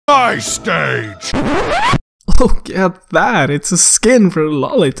my stage! Look at that, it's a skin for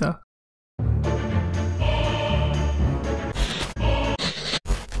Lolita.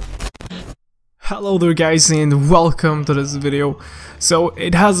 Hello there guys and welcome to this video. So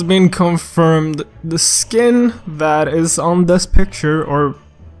it has been confirmed, the skin that is on this picture, or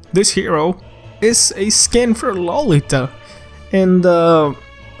this hero, is a skin for Lolita. And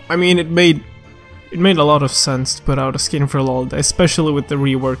I mean, it made a lot of sense to put out a skin for Lolita, especially with the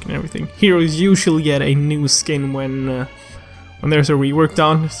rework and everything. Heroes usually get a new skin when there's a rework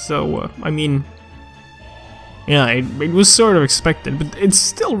done, so I mean, yeah, it was sort of expected, but it's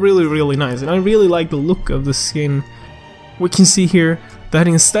still really nice, and I really like the look of the skin. We can see here that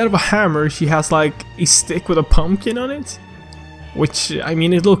instead of a hammer, she has like a stick with a pumpkin on it, which, I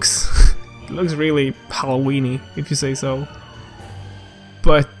mean, it looks it looks really Halloween-y, if you say so.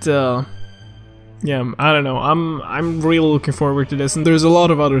 But yeah, I don't know, I'm really looking forward to this, and there's a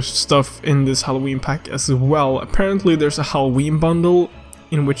lot of other stuff in this Halloween pack as well. Apparently there's a Halloween bundle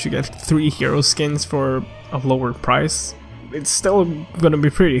in which you get 3 hero skins for a lower price. It's still gonna be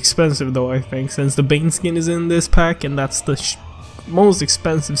pretty expensive though, I think, since the Bane skin is in this pack, and that's the most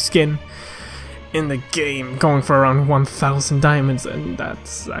expensive skin in the game, going for around 1,000 diamonds, and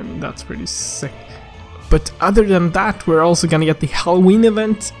that's, I mean, that's pretty sick. But other than that, we're also gonna get the Halloween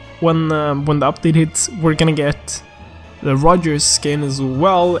event. When the update hits, we're gonna get the Rogers skin as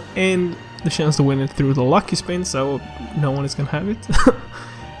well, and the chance to win it through the lucky spin, so no one is gonna have it.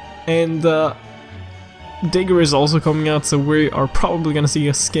 And Digger is also coming out, so we are probably gonna see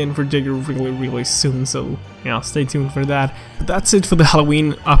a skin for Digger really soon, so yeah, stay tuned for that. But that's it for the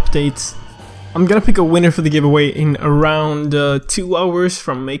Halloween update. I'm gonna pick a winner for the giveaway in around 2 hours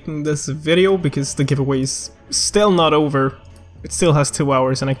from making this video, because the giveaway is still not over. It still has 2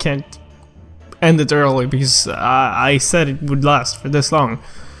 hours, and I can't end it early because I said it would last for this long.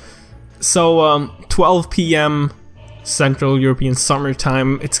 So 12 PM Central European Summer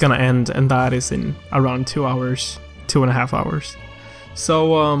Time, it's gonna end, and that is in around 2 hours, 2.5 hours.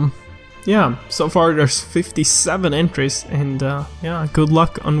 So yeah, so far there's 57 entries, and yeah, good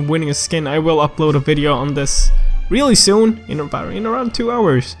luck on winning a skin. I will upload a video on this really soon, in around 2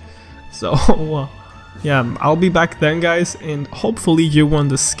 hours. So yeah, I'll be back then guys, and hopefully you won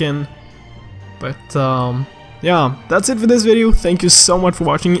the skin. But yeah, that's it for this video. Thank you so much for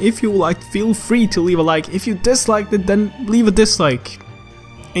watching. If you liked, feel free to leave a like. If you disliked it, then leave a dislike.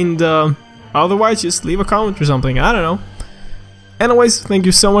 And otherwise, just leave a comment or something, I don't know. Anyways, thank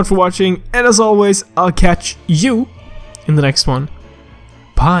you so much for watching, and as always, I'll catch you in the next one.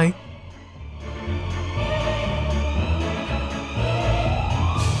 Bye!